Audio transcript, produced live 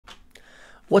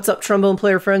What's up, trombone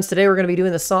player friends? Today we're going to be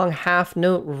doing the song Half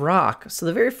Note Rock. So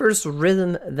the very first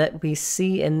rhythm that we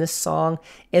see in this song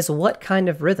is what kind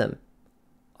of rhythm?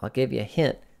 I'll give you a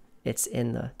hint. It's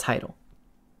in the title.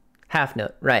 Half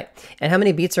note, right. And how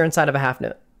many beats are inside of a half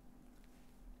note?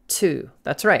 2.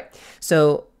 That's right.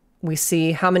 So we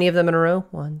see how many of them in a row?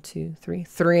 1, 2, 3.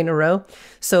 3 in a row.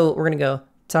 So we're going to go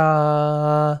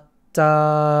da,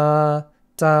 da,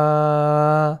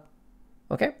 da.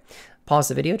 Okay. Pause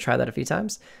the video, try that a few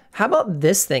times. How about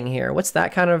this thing here? What's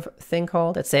that kind of thing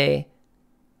called? It's a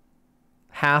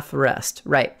half rest.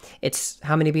 Right. It's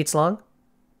how many beats long?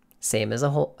 Same as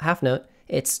a whole half note.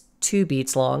 It's 2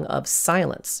 beats long of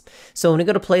silence. So when we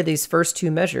go to play these first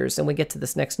 2 measures and we get to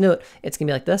this next note, it's going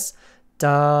to be like this.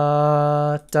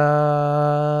 Da,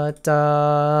 da,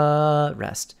 da,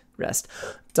 rest, rest,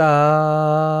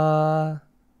 da.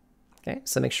 Okay,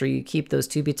 so make sure you keep those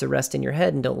 2 beats of rest in your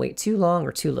head and don't wait too long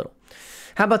or too little.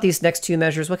 How about these next 2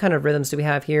 measures? What kind of rhythms do we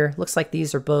have here? Looks like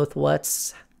these are both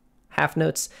what's half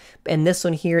notes. And this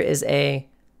one here is a,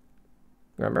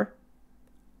 remember?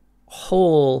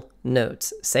 Whole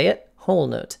note. Say it, whole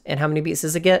note. And how many beats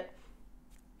does it get?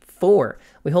 4.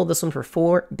 We hold this one for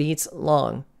 4 beats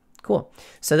long. Cool.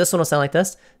 So this one will sound like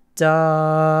this.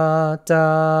 Da,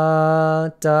 da,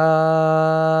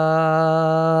 da.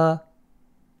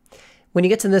 When you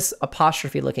get to this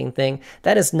apostrophe looking thing,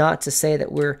 that is not to say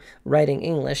that we're writing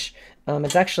English.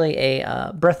 It's actually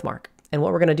a breath mark. And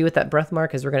what we're going to do with that breath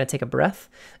mark is we're going to take a breath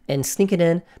and sneak it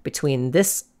in between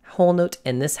this whole note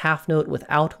and this half note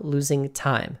without losing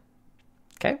time.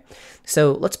 Okay,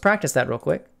 so let's practice that real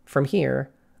quick from here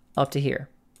up to here.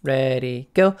 Ready,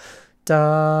 go.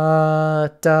 Da,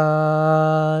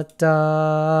 da,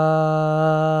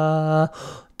 da,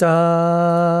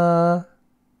 da.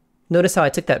 Notice how I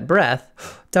took that breath,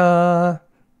 da,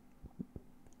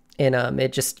 and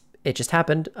it just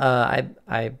happened.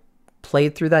 I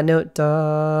played through that note,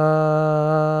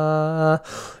 da,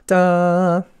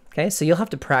 da. Okay, so you'll have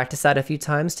to practice that a few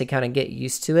times to kind of get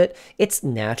used to it. It's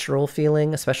natural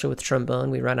feeling, especially with trombone.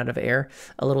 We run out of air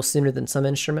a little sooner than some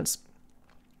instruments.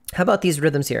 How about these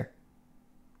rhythms here?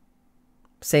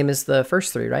 Same as the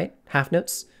first 3, right? Half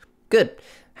notes. Good.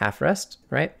 Half rest,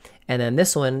 right? And then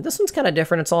this one's kind of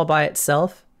different. It's all by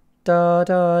itself. Da,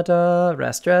 da, da,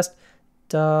 rest, rest,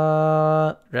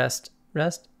 da, rest,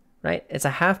 rest, right? It's a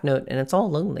half note and it's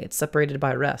all lonely. It's separated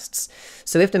by rests.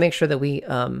 So we have to make sure that we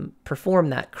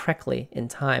perform that correctly in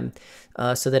time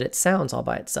so that it sounds all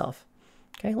by itself.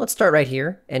 Okay, let's start right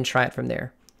here and try it from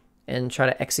there and try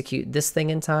to execute this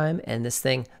thing in time and this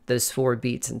thing, those 4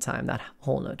 beats in time, that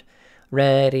whole note.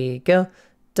 Ready, go.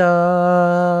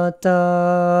 Da,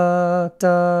 da,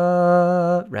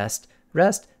 da, rest,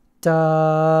 rest,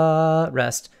 da,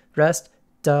 rest, rest,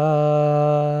 da.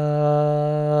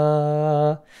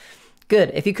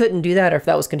 Good. If you couldn't do that or if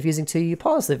that was confusing to you,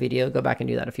 pause the video, go back and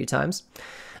do that a few times.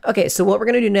 Okay, so what we're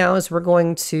going to do now is we're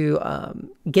going to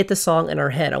get the song in our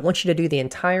head. I want you to do the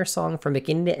entire song from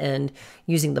beginning to end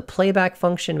using the playback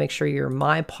function. Make sure your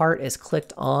My Part is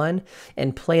clicked on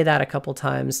and play that a couple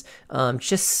times,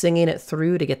 just singing it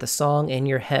through to get the song in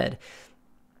your head.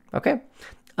 Okay,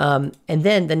 and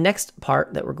then the next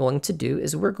part that we're going to do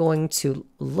is we're going to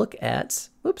look at,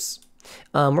 we're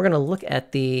going to look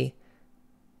at the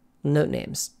note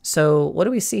names. So what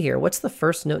do we see here? What's the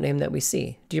first note name that we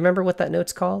see? Do you remember what that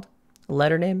note's called?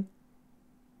 Letter name?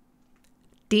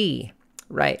 D.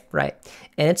 Right, right.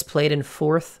 And it's played in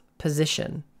 4th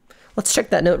position. Let's check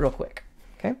that note real quick.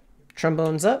 Okay.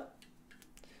 Trombone's up.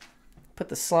 Put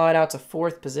the slide out to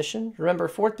 4th position. Remember,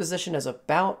 4th position is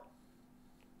about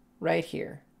right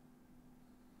here.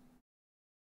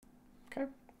 Okay.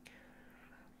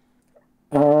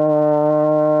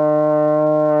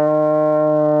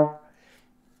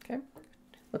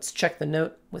 Let's check the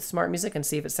note with smart music and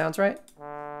see if it sounds right.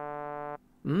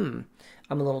 I'm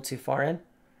a little too far in.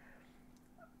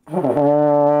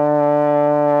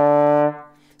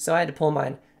 So I had to pull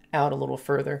mine out a little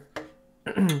further.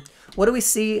 What do we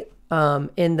see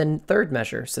in the 3rd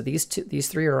measure? So these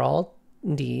 3 are all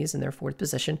D's in their 4th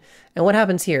position. And what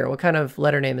happens here? What kind of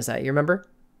letter name is that? You remember?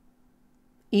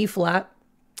 E flat.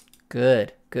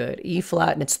 Good, good. E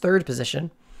flat in its 3rd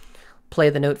position. Play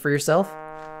the note for yourself.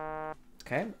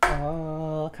 Okay,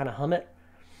 kind of hum it.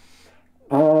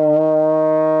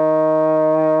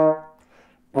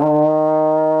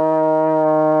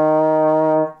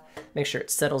 Make sure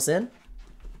it settles in.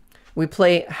 We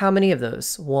play how many of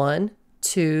those? 1,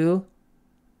 2,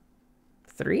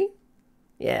 3?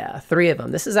 Yeah, 3 of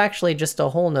them. This is actually just a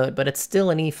whole note, but it's still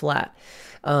an E flat.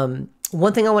 One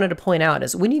thing I wanted to point out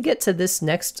is when you get to this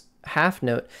next half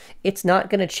note, it's not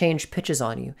going to change pitches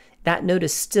on you. That note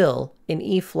is still in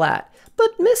E flat.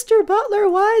 But Mr. Butler,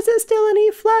 why is it still in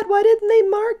E flat? Why didn't they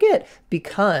mark it?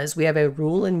 Because we have a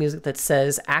rule in music that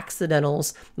says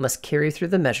accidentals must carry through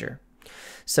the measure.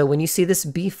 So when you see this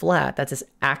B flat, that's this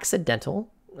accidental.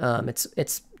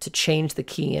 It's to change the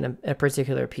key in a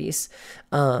particular piece.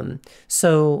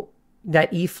 So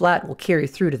that E flat will carry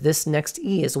through to this next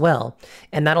E as well.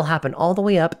 And that'll happen all the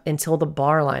way up until the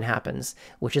bar line happens,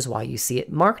 which is why you see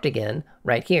it marked again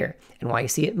right here, and why you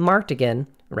see it marked again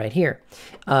right here.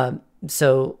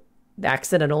 So the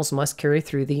accidentals must carry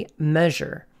through the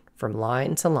measure from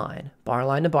line to line, bar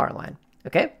line to bar line.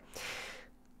 Okay?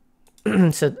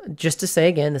 So just to say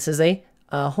again, this is a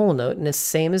whole note, and it's the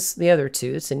same as the other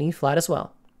two. It's an E flat as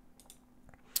well.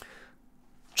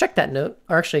 Check that note,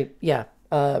 or actually, yeah,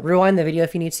 rewind the video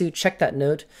if you need to, check that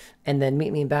note, and then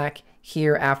meet me back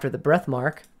here after the breath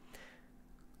mark.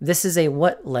 This is a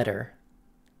what letter?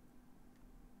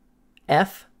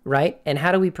 F, right? And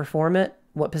how do we perform it?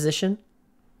 What position?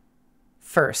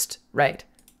 First, right.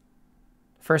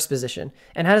 First position.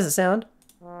 And how does it sound?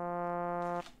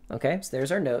 Okay, so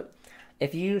there's our note.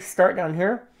 If you start down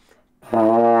here,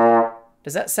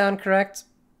 does that sound correct?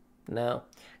 No.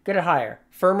 Get it higher.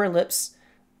 Firmer lips,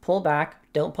 pull back,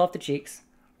 don't puff the cheeks.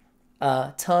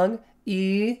 Tongue,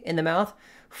 E in the mouth.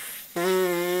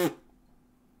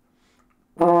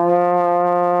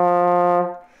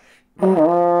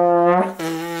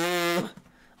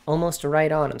 Almost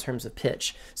right on in terms of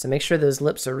pitch. So make sure those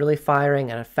lips are really firing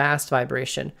and a fast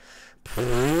vibration.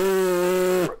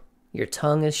 Your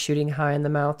tongue is shooting high in the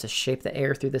mouth to shape the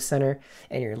air through the center,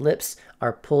 and your lips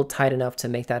are pulled tight enough to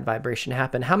make that vibration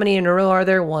happen. How many in a row are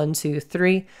there? 1, 2,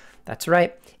 3. That's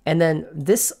right. And then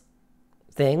this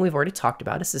thing we've already talked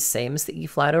about. It's the same as the E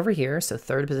flat over here, so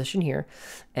third position here.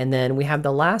 And then we have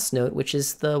the last note, which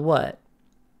is the what?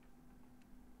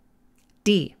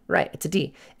 D, right, it's a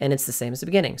D, and it's the same as the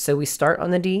beginning. So we start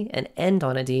on the D and end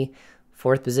on a D,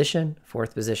 fourth position,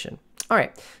 fourth position. All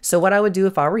right, so what I would do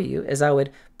if I were you is I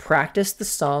would practice the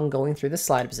song going through the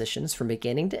slide positions from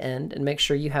beginning to end and make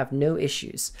sure you have no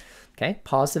issues. Okay,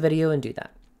 pause the video and do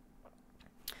that.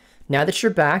 Now that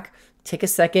you're back, take a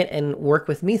second and work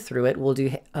with me through it. We'll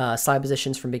do slide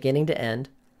positions from beginning to end,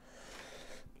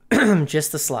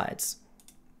 just the slides.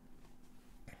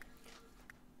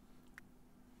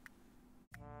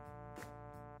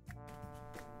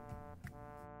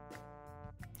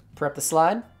 Prep the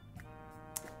slide.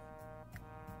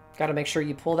 Got to make sure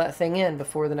you pull that thing in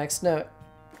before the next note.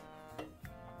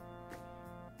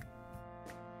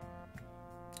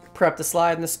 Prep the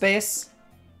slide in the space.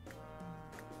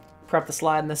 Prep the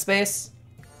slide in the space.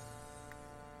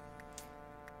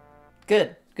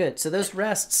 Good, good. So those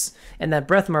rests and that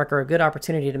breath mark are a good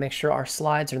opportunity to make sure our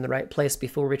slides are in the right place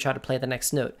before we try to play the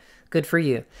next note. Good for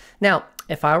you. Now,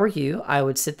 if I were you, I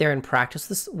would sit there and practice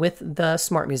this with the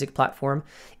Smart Music platform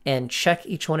and check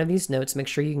each one of these notes, make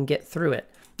sure you can get through it.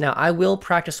 Now, I will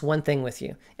practice one thing with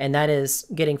you, and that is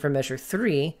getting from measure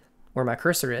 3, where my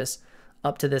cursor is,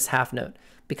 up to this half note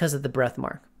because of the breath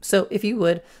mark. So if you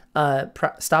would,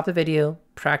 stop the video,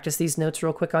 practice these notes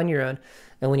real quick on your own,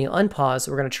 and when you unpause,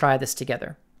 we're going to try this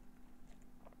together.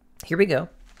 Here we go.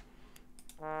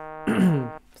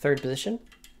 Third position.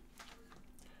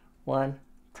 1,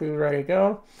 2, ready,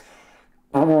 go.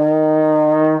 Did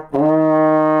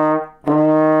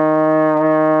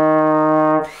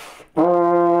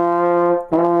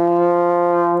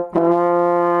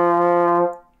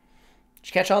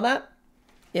you catch all that?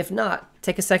 If not,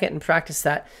 take a second and practice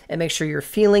that and make sure you're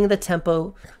feeling the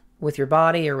tempo with your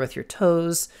body or with your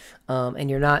toes, and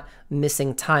you're not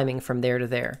missing timing from there to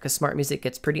there, because Smart Music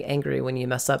gets pretty angry when you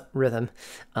mess up rhythm.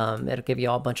 It'll give you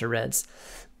all a bunch of reds.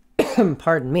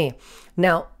 Pardon me.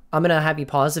 Now, I'm going to have you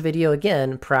pause the video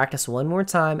again, practice one more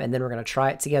time, and then we're going to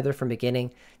try it together from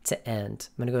beginning to end.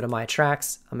 I'm going to go to my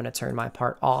tracks. I'm going to turn my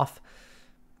part off.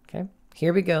 Okay,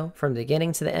 here we go. From the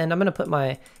beginning to the end, I'm going to put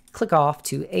my click off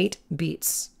to 8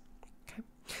 beats. Okay.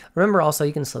 Remember also,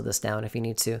 you can slow this down if you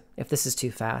need to. If this is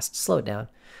too fast, slow it down.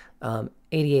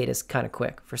 88 is kind of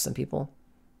quick for some people.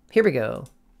 Here we go.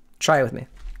 Try it with me.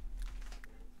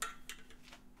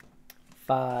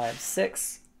 5,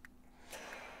 6.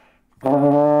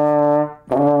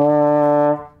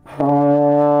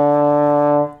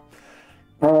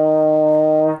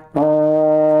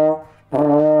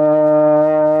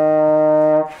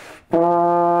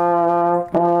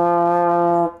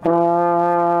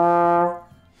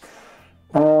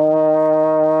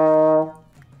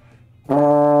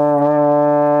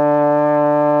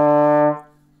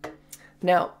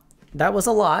 Now, that was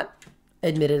a lot.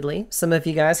 Admittedly, some of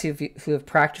you guys who have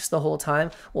practiced the whole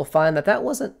time will find that that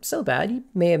wasn't so bad. You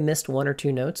may have missed one or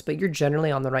two notes, but you're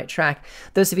generally on the right track.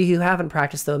 Those of you who haven't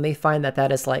practiced, though, may find that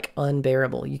that is like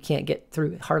unbearable. You can't get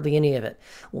through hardly any of it.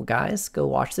 Well, guys, go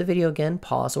watch the video again.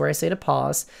 Pause where I say to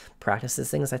pause. Practice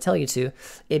this thing as I tell you to.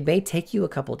 It may take you a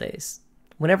couple days.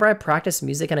 Whenever I practice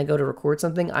music and I go to record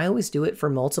something, I always do it for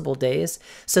multiple days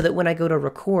so that when I go to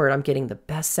record, I'm getting the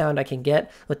best sound I can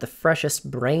get with the freshest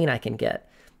brain I can get.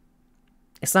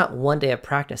 It's not one day of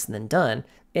practice and then done.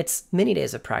 It's many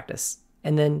days of practice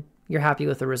and then you're happy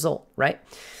with the result, right?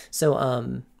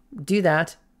 So do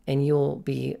that and you'll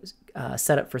be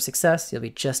set up for success. You'll be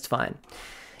just fine.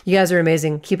 You guys are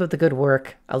amazing. Keep up the good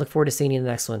work. I look forward to seeing you in the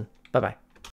next one. Bye-bye.